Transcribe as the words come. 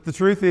The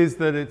truth is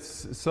that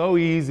it's so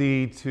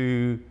easy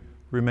to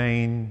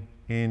remain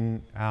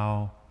in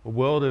a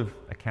world of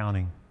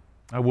accounting,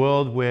 a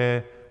world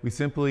where we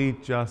simply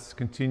just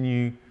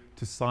continue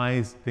to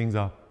size things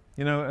up.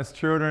 You know, as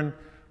children,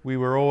 we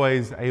were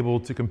always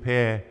able to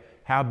compare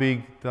how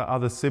big the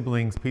other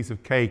sibling's piece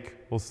of cake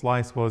or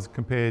slice was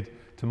compared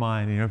to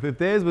mine. You know, if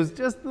theirs was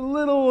just a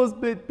little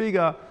bit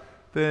bigger,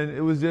 then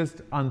it was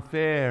just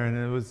unfair and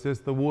it was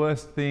just the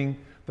worst thing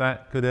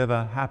that could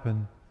ever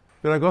happen.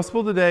 But our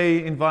gospel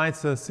today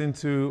invites us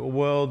into a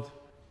world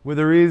where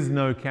there is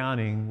no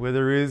counting, where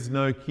there is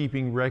no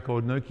keeping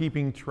record, no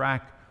keeping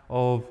track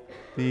of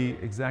the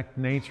exact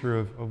nature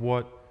of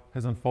what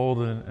has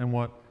unfolded and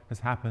what has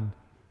happened.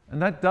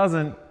 And that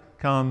doesn't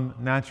come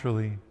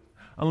naturally.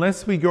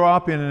 Unless we grow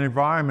up in an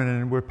environment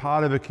and we're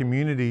part of a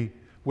community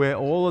where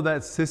all of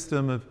that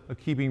system of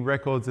keeping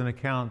records and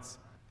accounts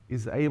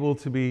is able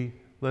to be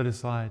let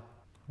aside.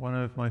 One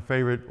of my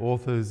favorite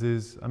authors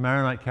is a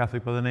Maronite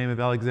Catholic by the name of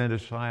Alexander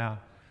Shire.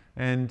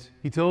 And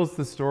he tells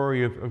the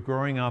story of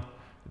growing up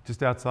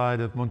just outside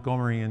of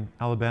Montgomery in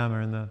Alabama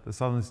in the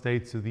southern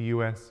states of the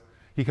US.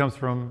 He comes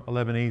from a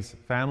Lebanese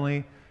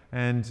family,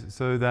 and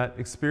so that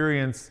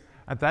experience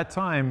at that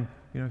time,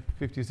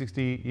 50 or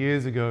 60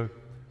 years ago,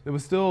 there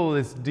was still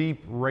this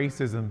deep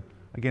racism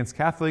against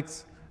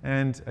Catholics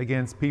and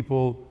against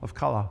people of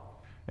color.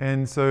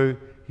 And so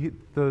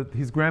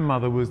his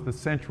grandmother was the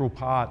central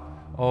part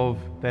of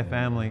their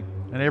family.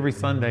 And every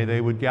Sunday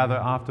they would gather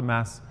after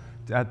Mass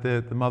at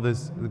the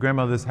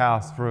grandmother's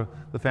house for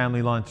the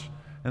family lunch.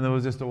 And there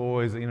was just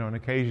always, an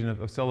occasion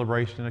of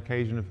celebration, an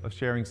occasion of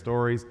sharing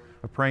stories,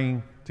 of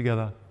praying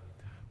together.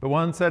 But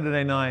one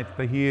Saturday night,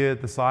 they hear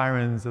the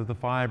sirens of the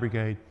fire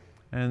brigade,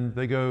 and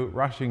they go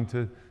rushing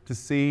to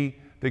see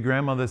their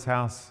grandmother's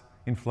house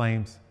in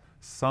flames.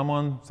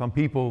 Some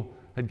people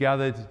had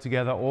gathered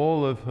together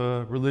all of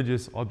her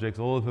religious objects,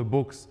 all of her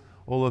books,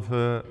 all of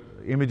her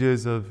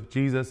images of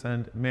Jesus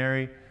and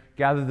Mary,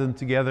 gathered them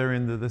together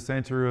in the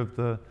center of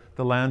the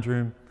lounge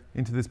room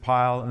into this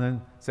pile, and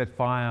then set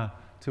fire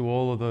to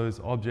all of those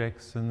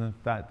objects, and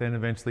that then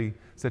eventually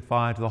set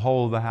fire to the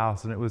whole of the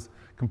house, and it was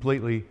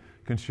completely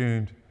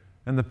consumed.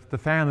 And the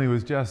family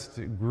was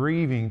just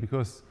grieving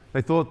because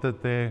they thought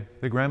that their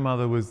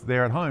grandmother was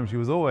there at home. She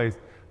was always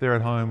there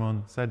at home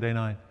on Saturday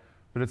night.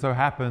 But it so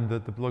happened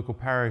that the local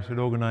parish had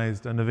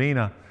organized a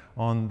novena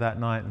on that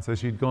night, and so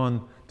she'd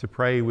gone to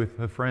pray with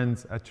her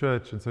friends at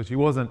church, and so she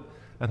wasn't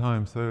at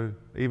home. So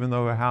even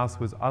though her house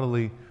was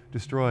utterly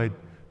destroyed,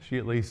 she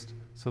at least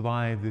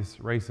survived this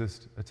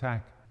racist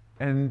attack.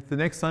 And the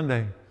next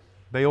Sunday,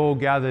 they all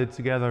gathered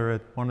together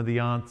at one of the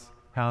aunt's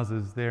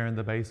houses there in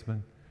the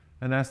basement.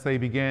 And as they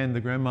began,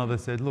 the grandmother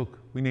said, "Look,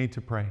 we need to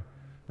pray."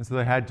 And so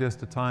they had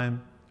just a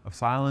time of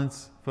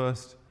silence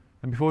first.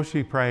 And before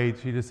she prayed,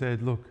 she just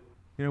said, "Look,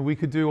 we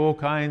could do all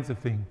kinds of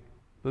things.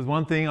 There's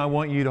one thing I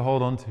want you to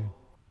hold on to.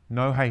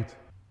 No hate,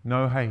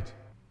 no hate,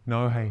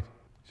 no hate."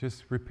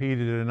 Just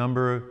repeated it a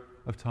number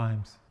of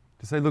times.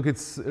 To say, look,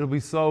 it'll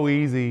be so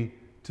easy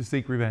to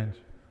seek revenge.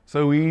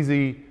 So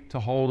easy to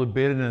hold a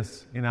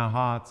bitterness in our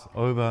hearts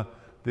over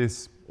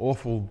this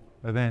awful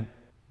event.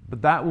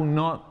 But that will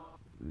not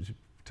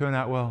turn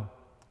out well.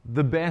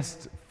 The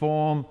best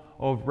form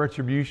of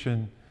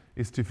retribution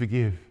is to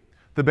forgive.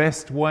 The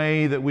best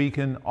way that we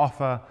can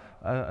offer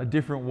a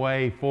different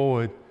way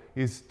forward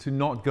is to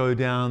not go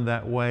down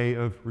that way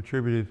of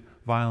retributive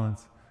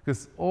violence.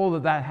 Because all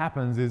that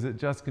happens is it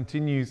just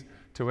continues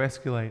to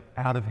escalate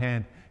out of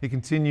hand. It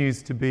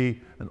continues to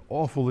be an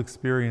awful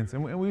experience.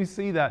 And we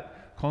see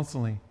that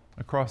constantly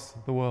across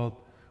the world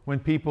when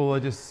people are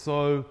just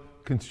so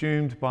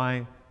consumed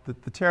by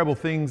the terrible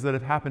things that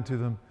have happened to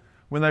them.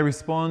 When they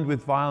respond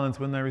with violence,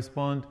 when they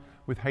respond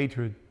with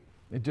hatred,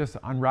 it just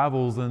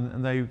unravels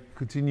and they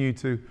continue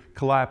to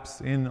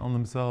collapse in on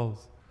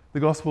themselves. The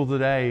gospel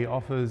today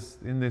offers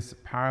in this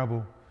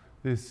parable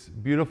this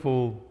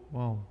beautiful,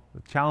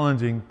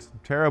 challenging,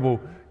 terrible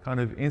kind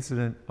of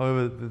incident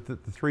over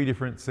the three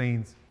different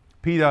scenes.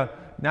 Peter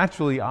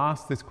naturally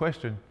asks this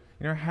question,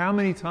 how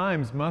many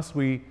times must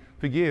we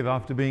forgive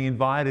after being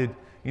invited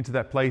into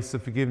that place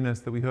of forgiveness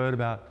that we heard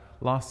about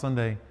last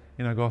Sunday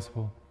in our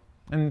gospel?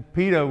 And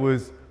Peter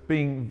was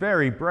being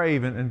very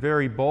brave and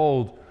very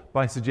bold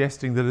by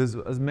suggesting that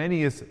as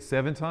many as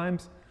 7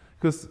 times,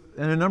 because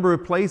in a number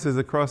of places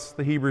across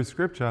the Hebrew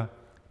Scripture,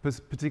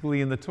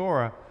 particularly in the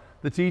Torah,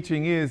 the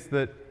teaching is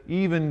that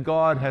even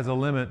God has a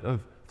limit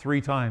of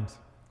 3 times.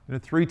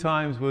 3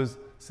 times was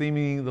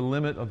seemingly the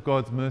limit of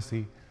God's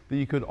mercy that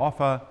you could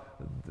offer.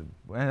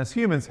 And as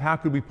humans, how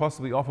could we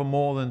possibly offer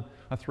more than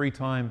a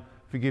 3-time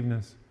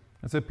forgiveness?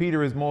 And so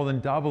Peter is more than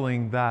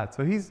doubling that.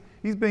 So he's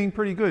being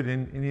pretty good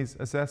in his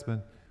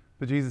assessment.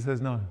 But Jesus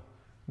says no,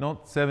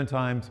 not 7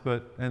 times,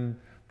 and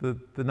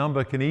the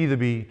number can either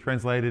be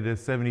translated as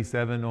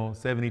 77 or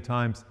 70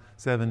 times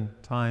 7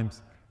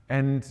 times.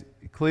 And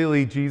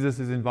clearly Jesus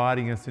is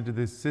inviting us into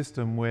this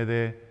system where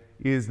there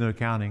is no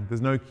counting.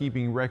 There's no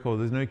keeping record.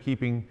 There's no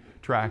keeping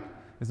track.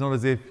 It's not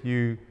as if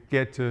you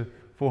get to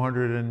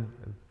 400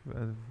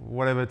 and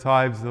whatever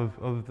tithes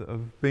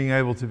of being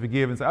able to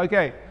forgive and say,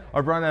 okay,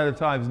 I've run out of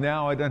tithes,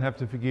 now I don't have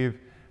to forgive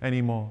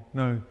anymore.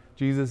 No,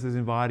 Jesus is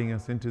inviting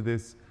us into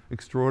this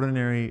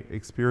extraordinary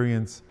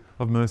experience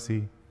of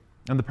mercy.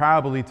 And the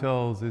parable he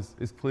tells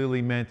is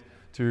clearly meant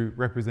to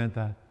represent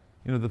that.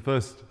 You know, the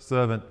first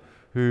servant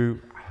who,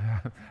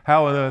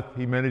 how on earth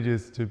he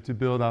manages to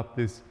build up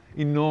this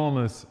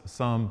enormous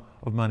sum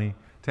of money,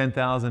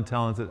 10,000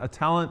 talents. A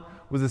talent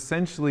was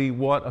essentially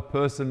what a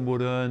person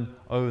would earn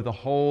over the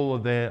whole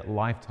of their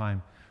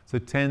lifetime. So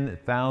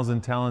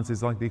 10,000 talents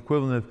is like the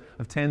equivalent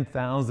of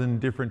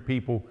 10,000 different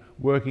people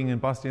working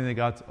and busting their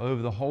guts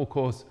over the whole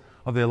course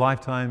of their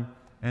lifetime.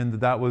 And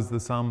that was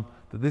the sum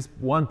that this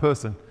one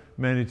person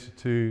managed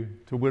to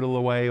whittle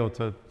away or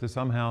to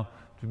somehow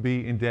to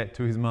be in debt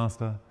to his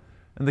master.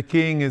 And the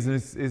king is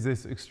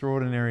this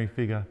extraordinary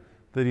figure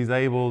that he's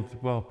able to,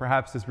 well,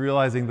 perhaps just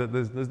realizing that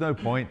there's no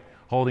point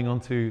holding on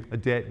to a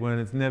debt when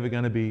it's never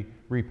going to be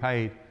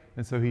repaid.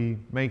 And so he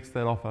makes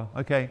that offer.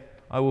 Okay,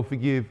 I will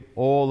forgive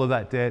all of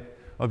that debt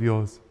of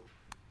yours.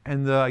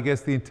 And I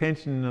guess the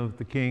intention of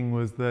the king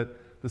was that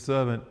the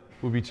servant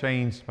would be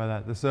changed by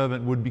that. The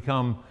servant would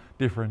become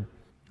different.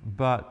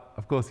 But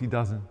of course he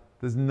doesn't.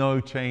 There's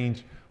no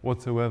change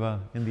whatsoever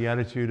in the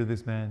attitude of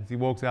this man. As he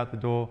walks out the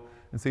door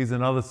and sees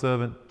another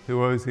servant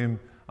who owes him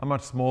a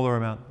much smaller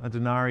amount. A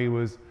denarii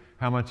was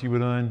how much he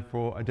would earn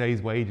for a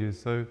day's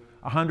wages. So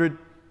 100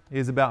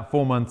 is about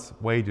 4 months'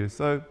 wages.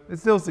 So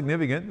it's still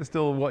significant. It's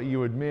still what you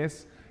would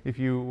miss if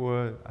you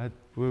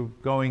were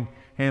going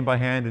hand by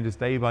hand and just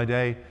day by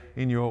day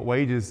in your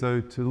wages.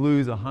 So to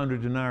lose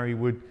 100 denarii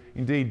would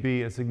indeed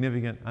be a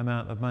significant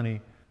amount of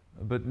money,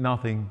 but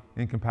nothing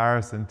in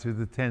comparison to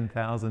the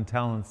 10,000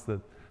 talents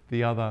that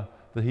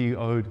he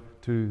owed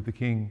to the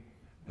king.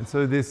 And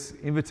so this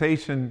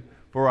invitation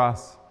for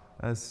us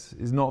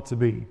is not to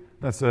be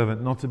that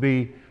servant, not to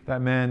be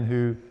that man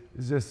who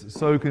is just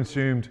so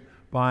consumed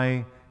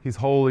by his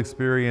whole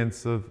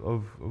experience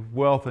of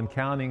wealth and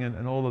counting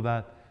and all of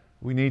that.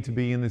 We need to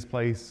be in this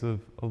place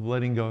of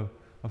letting go,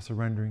 of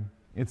surrendering.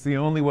 It's the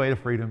only way to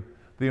freedom,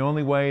 the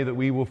only way that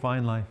we will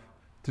find life.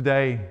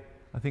 Today,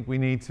 I think we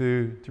need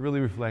to really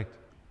reflect.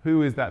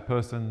 Who is that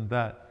person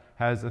that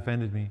has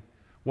offended me?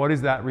 What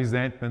is that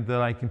resentment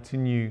that I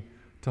continue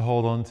to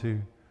hold on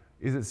to?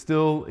 Is it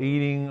still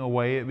eating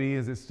away at me?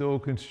 Is it still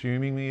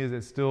consuming me? Is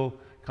it still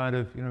kind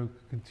of,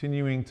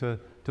 continuing to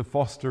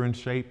foster and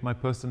shape my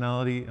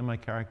personality and my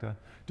character?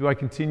 Do I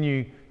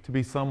continue to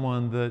be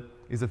someone that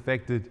is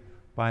affected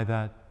by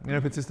that?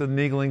 If it's just a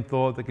niggling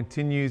thought that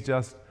continues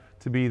just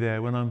to be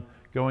there when I'm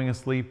going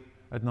asleep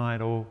at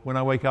night, or when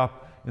I wake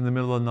up in the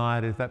middle of the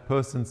night, if that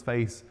person's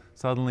face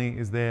suddenly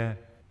is there.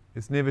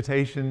 It's an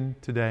invitation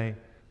today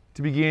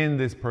to begin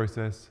this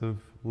process of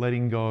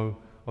letting go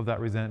of that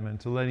resentment,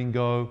 to letting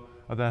go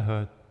of that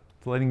hurt,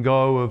 to letting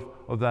go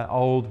of that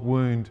old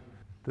wound.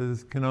 There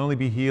can only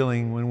be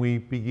healing when we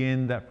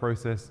begin that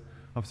process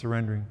of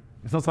surrendering.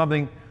 It's not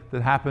something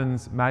that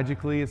happens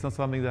magically. It's not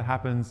something that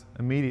happens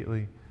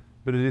immediately.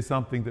 But it is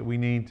something that we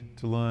need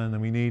to learn,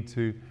 and we need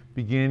to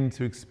begin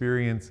to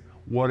experience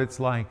what it's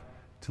like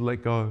to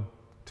let go,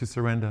 to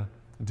surrender,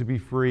 and to be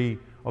free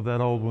of that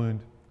old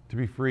wound, to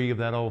be free of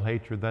that old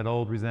hatred, that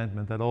old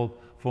resentment, that old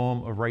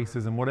form of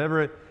racism,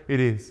 whatever it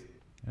is.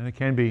 And it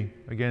can be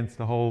against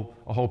a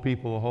whole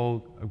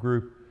people, a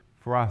group.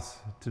 For us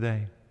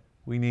today,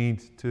 we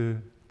need to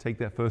take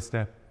that first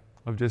step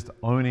of just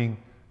owning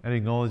and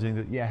acknowledging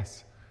that,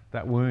 yes,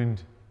 that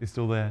wound is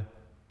still there,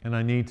 and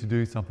I need to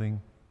do something.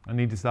 I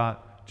need to start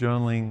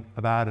journaling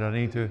about it. I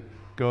need to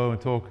go and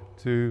talk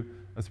to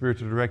a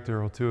spiritual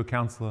director or to a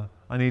counselor.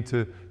 I need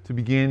to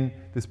begin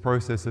this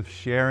process of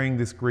sharing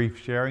this grief,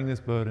 sharing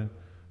this burden,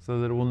 so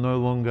that it will no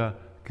longer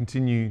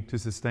continue to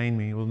sustain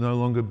me. It will no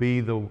longer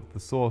be the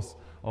source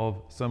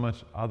of so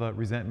much other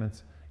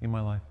resentments in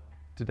my life.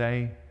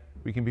 Today,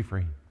 we can be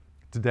free.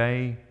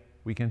 Today,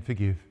 we can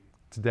forgive.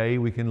 Today,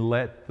 we can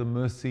let the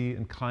mercy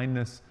and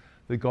kindness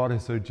that God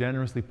has so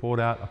generously poured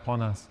out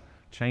upon us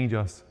change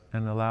us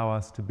and allow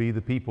us to be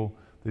the people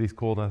that He's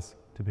called us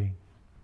to be.